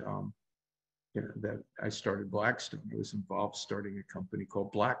 that I started Blackstone. I was involved starting a company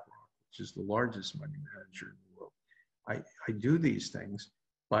called BlackRock, which is the largest money manager in the world. I do these things,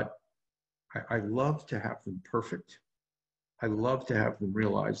 but I love to have them perfect. I love to have them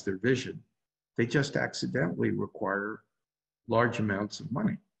realize their vision. They just accidentally require large amounts of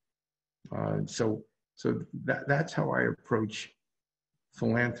money. So that's how I approach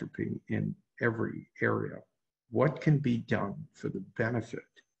philanthropy in every area. What can be done for the benefit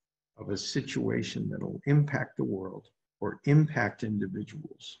of a situation that will impact the world or impact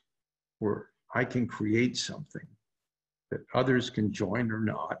individuals, where I can create something that others can join or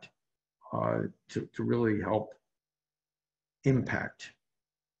not to really help impact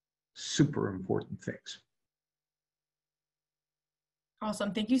super important things.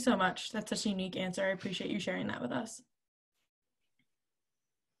 Awesome. Thank you so much. That's such a unique answer. I appreciate you sharing that with us.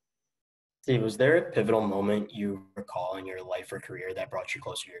 Steve, was there a pivotal moment you recall in your life or career that brought you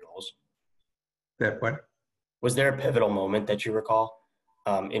closer to your goals? That what? Was there a pivotal moment that you recall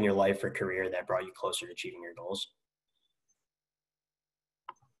in your life or career that brought you closer to achieving your goals?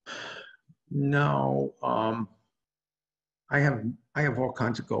 No, I have all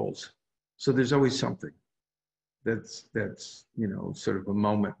kinds of goals. So there's always something that's sort of a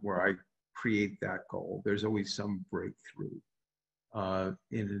moment where I create that goal. There's always some breakthrough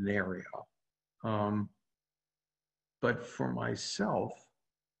in an area. But for myself,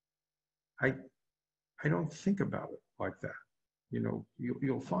 I don't think about it like that.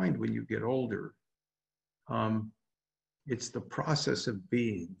 You'll find when you get older, it's the process of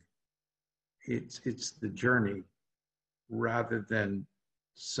being. It's the journey rather than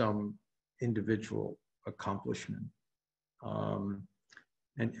some individual accomplishment.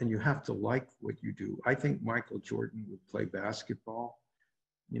 And you have to like what you do. I think Michael Jordan would play basketball,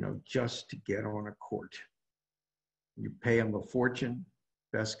 just to get on a court. You pay him a fortune,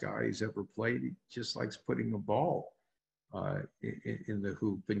 best guy he's ever played. He just likes putting a ball in the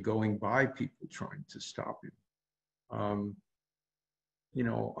hoop and going by people trying to stop him.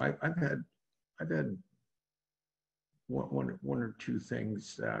 I've had one or two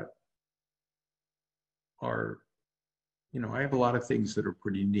things that are, I have a lot of things that are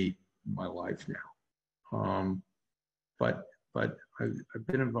pretty neat in my life now. But I've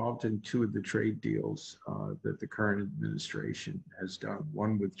been involved in two of the trade deals that the current administration has done,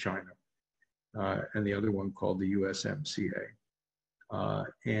 one with China and the other one called the USMCA.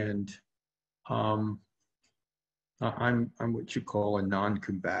 I'm what you call a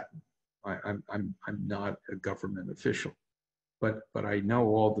non-combatant. I'm not a government official, but I know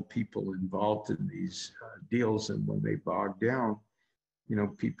all the people involved in these deals, and when they bog down,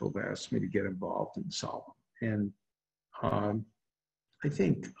 people have asked me to get involved and solve them. And I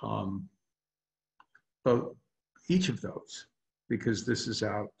think but each of those, because this is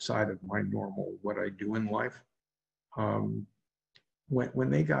outside of my normal what I do in life, when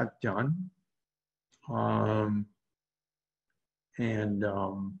they got done, And,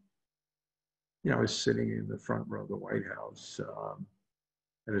 I was sitting in the front row of the White House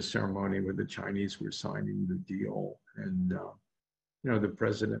at a ceremony where the Chinese were signing the deal. And, the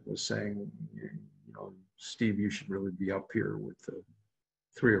president was saying, Steve, you should really be up here with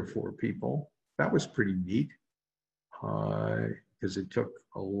 3 or 4 people. That was pretty neat because it took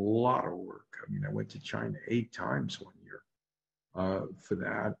a lot of work. I mean, I went to China 8 times one year for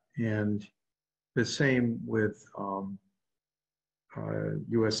that. And the same with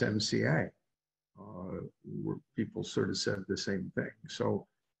USMCA, where people sort of said the same thing. So,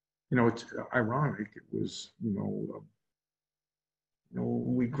 it's ironic. It was,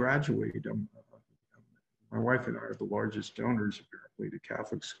 when we graduated, my wife and I are the largest donors, apparently, to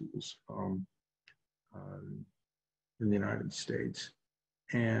Catholic schools in the United States.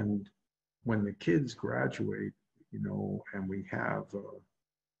 And when the kids graduate, and we have,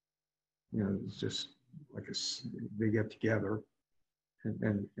 it's just like they get together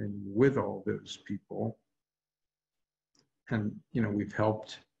and with all those people, and, we've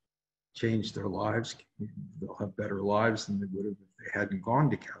helped change their lives. They'll have better lives than they would have if they hadn't gone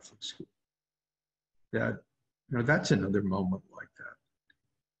to Catholic school. That, that's another moment like that.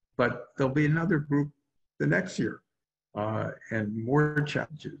 But there'll be another group the next year and more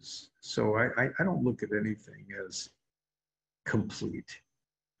challenges. So I don't look at anything as complete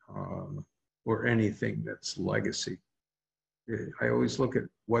or anything that's legacy. I always look at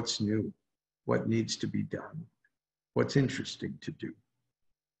what's new, what needs to be done, what's interesting to do.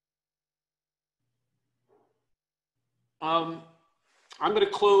 I'm going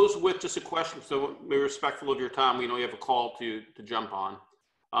to close with just a question, so be respectful of your time. We know you have a call to jump on.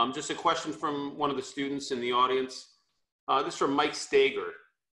 Just a question from one of the students in the audience. This is from Mike Stager.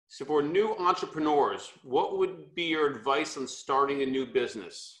 So for new entrepreneurs, what would be your advice on starting a new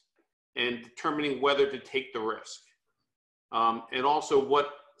business and determining whether to take the risk? And also,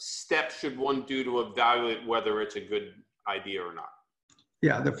 what steps should one do to evaluate whether it's a good idea or not?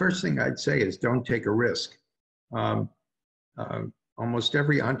 Yeah, the first thing I'd say is don't take a risk. Almost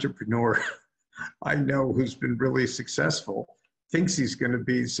every entrepreneur I know who's been really successful thinks he's going to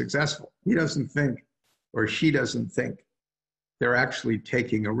be successful. He doesn't think, or she doesn't think, they're actually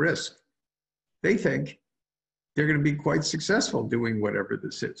taking a risk. They think they're going to be quite successful doing whatever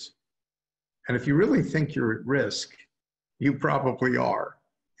this is. And if you really think you're at risk, you probably are.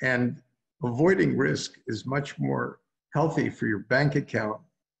 And avoiding risk is much more healthy for your bank account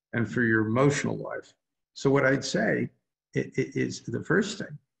and for your emotional life. So what I'd say is the first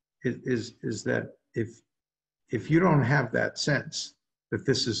thing is that if you don't have that sense that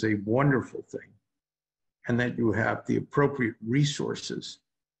this is a wonderful thing and that you have the appropriate resources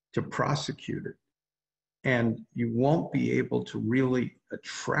to prosecute it, and you won't be able to really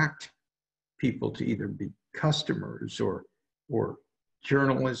attract people to either be customers or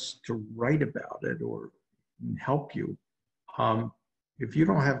journalists to write about it or help you, if you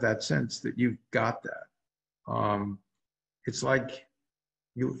don't have that sense that you've got that, it's like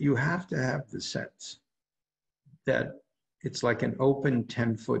you have to have the sense that it's like an open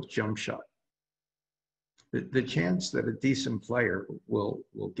 10-foot jump shot. The chance that a decent player will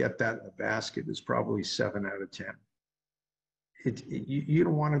get that in the basket is probably 7 out of 10. You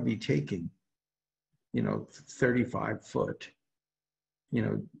don't want to be taking, 35-foot,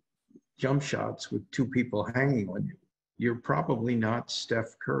 jump shots with 2 people hanging on you. You're probably not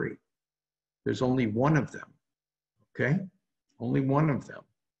Steph Curry. There's only one of them, okay? Only one of them.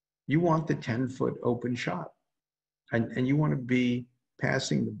 You want the 10-foot open shot. And you want to be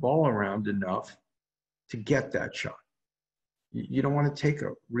passing the ball around enough to get that shot. You don't want to take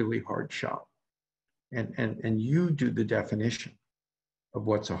a really hard shot. And you do the definition of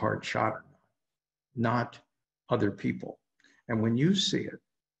what's a hard shot or not other people. And when you see it,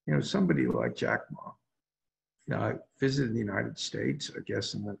 somebody like Jack Ma visited the United States, I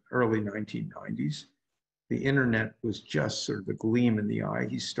guess, in the early 1990s. The internet was just sort of a gleam in the eye.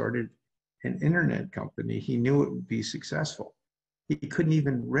 He started an internet company. He knew it would be successful. He couldn't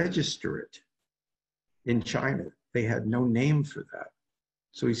even register it in China. They had no name for that.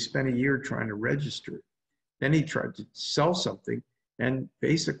 So he spent a year trying to register it. Then he tried to sell something and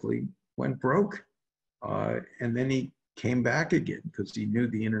basically went broke. And then he came back again because he knew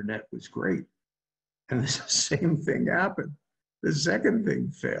the internet was great. And the same thing happened. The second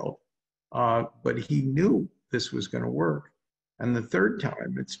thing failed, but he knew this was going to work. And the third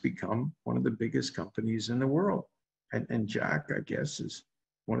time, it's become one of the biggest companies in the world. And Jack, I guess, is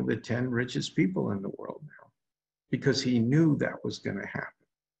one of the 10 richest people in the world now because he knew that was going to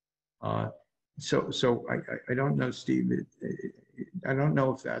happen. So I don't know, Steve. I don't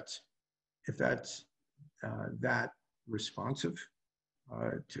know if that's that responsive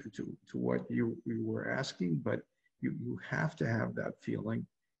to what you were asking, but you have to have that feeling,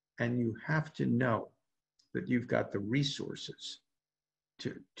 and you have to know that you've got the resources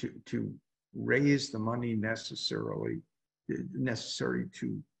to raise the money necessary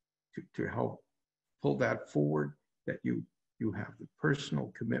to help pull that forward, that you have the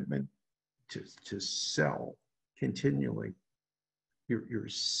personal commitment to sell continually. You're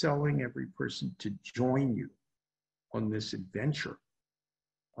selling every person to join you on this adventure.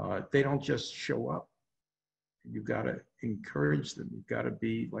 They don't just show up. You've got to encourage them. You've got to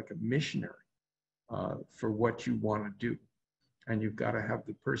be like a missionary for what you want to do. And you've got to have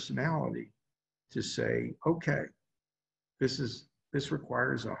the personality to say, okay, this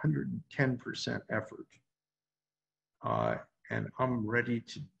requires 110% effort. And I'm ready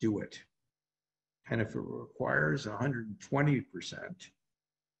to do it. And if it requires 120%,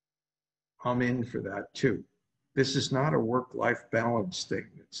 I'm in for that too. This is not a work-life balance thing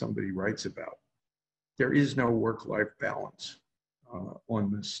that somebody writes about. There is no work-life balance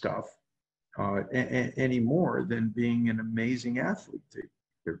on this stuff any more than being an amazing athlete.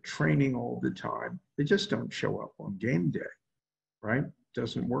 They're training all the time. They just don't show up on game day, right? It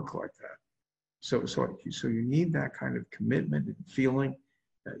doesn't work like that. So you need that kind of commitment and feeling.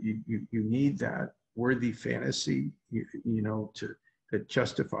 You need that worthy fantasy, that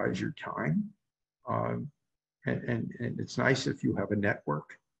justifies your time. And it's nice if you have a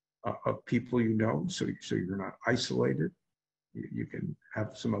network of people you know, so you're not isolated. You can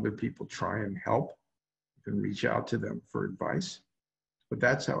have some other people try and help. You can reach out to them for advice. But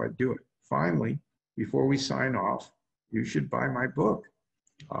that's how I do it. Finally, before we sign off, you should buy my book.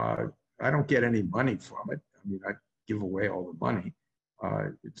 I don't get any money from it. I mean, I give away all the money.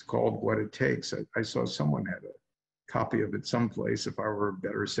 It's called What It Takes. I saw someone had a copy of it someplace. If I were a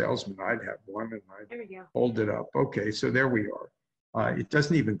better salesman, I'd have one, and I'd hold it up. Okay, so there we are. It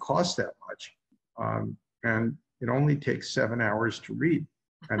doesn't even cost that much. And it only takes 7 hours to read.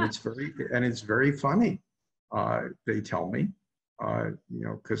 And it's very funny, they tell me,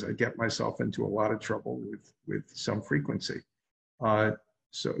 because I get myself into a lot of trouble with some frequency.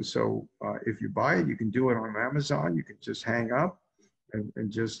 So if you buy it, you can do it on Amazon. You can just hang up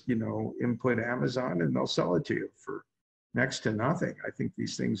and just, input Amazon, and they'll sell it to you for next to nothing. I think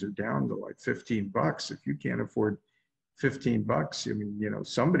these things are down to like $15. If you can't afford $15, I mean,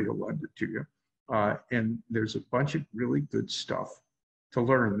 somebody will lend it to you. And there's a bunch of really good stuff to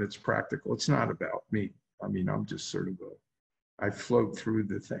learn that's practical. It's not about me. I mean, I'm just sort of I float through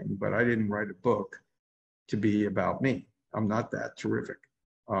the thing, but I didn't write a book to be about me. I'm not that terrific.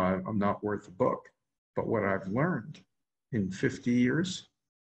 I'm not worth a book. But what I've learned in 50 years,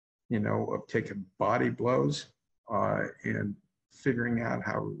 of taking body blows and figuring out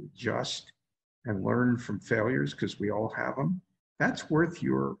how to adjust and learn from failures, because we all have them, that's worth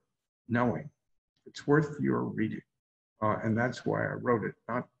your knowing. It's worth your reading. And that's why I wrote it,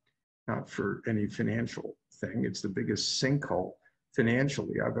 not for any financial thing. It's the biggest sinkhole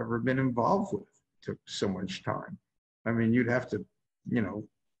financially I've ever been involved with. It took so much time. I mean, you'd have to,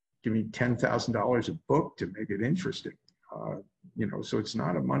 give me $10,000 a book to make it interesting. So it's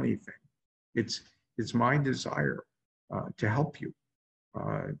not a money thing. It's my desire to help you,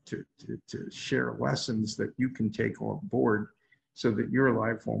 to share lessons that you can take on board so that your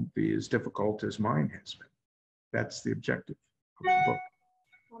life won't be as difficult as mine has been. That's the objective of the book.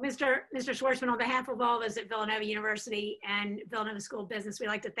 Well, Mr. Schwarzman, on behalf of all of us at Villanova University and Villanova School of Business, we'd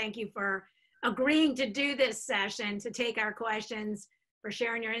like to thank you for agreeing to do this session, to take our questions, for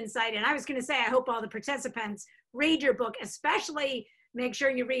sharing your insight. And I was going to say, I hope all the participants read your book, especially make sure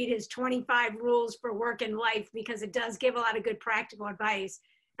you read his 25 rules for work and life, because it does give a lot of good practical advice.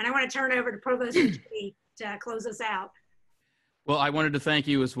 And I want to turn over to Provost Richie to close us out. Well, I wanted to thank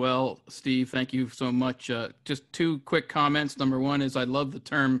you as well, Steve. Thank you so much. Just two quick comments. Number one is I love the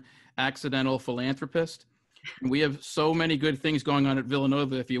term accidental philanthropist. And we have so many good things going on at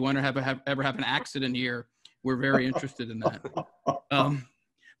Villanova. If you want to ever have an accident here, we're very interested in that.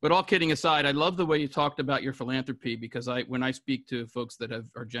 But all kidding aside, I love the way you talked about your philanthropy, because when I speak to folks that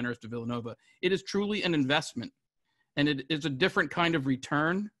are generous to Villanova, it is truly an investment, and it is a different kind of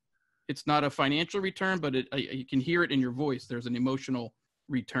return. It's not a financial return, but you can hear it in your voice. There's an emotional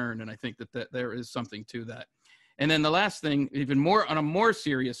return, and I think that there is something to that. And then the last thing, even more on a more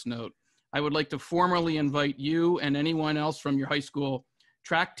serious note, I would like to formally invite you and anyone else from your high school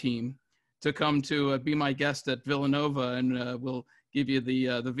track team to come to be my guest at Villanova, and we'll give you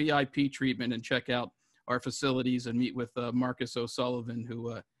the VIP treatment and check out our facilities and meet with Marcus O'Sullivan,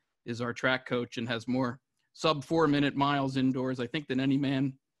 who is our track coach and has more sub 4-minute miles indoors, I think, than any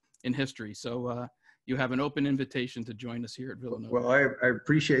man in history. So you have an open invitation to join us here at Villanova. Well, I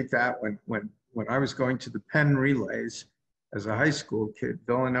appreciate that. When I was going to the Penn relays as a high school kid,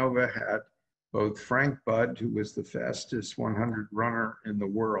 Villanova had both Frank Budd, who was the fastest 100 runner in the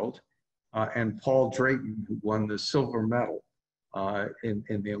world, and Paul Drayton, who won the silver medal in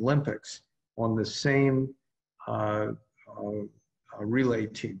the Olympics, on the same relay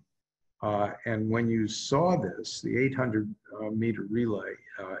team. And when you saw this, the 800 meter relay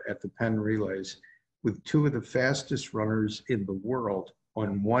at the Penn relays, with two of the fastest runners in the world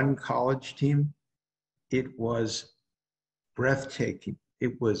on one college team, it was breathtaking.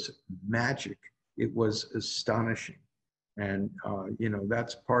 It was magic. It was astonishing. And, you know,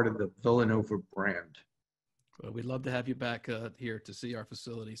 that's part of the Villanova brand. Well, we'd love to have you back here to see our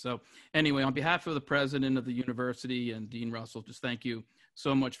facility. So anyway, on behalf of the president of the university and Dean Russell, just thank you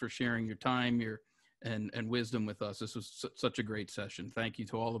so much for sharing your time, and wisdom with us. This was such a great session. Thank you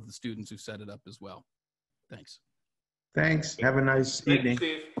to all of the students who set it up as well. Thanks. Thanks. Have a nice evening. Thank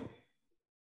you, Steve.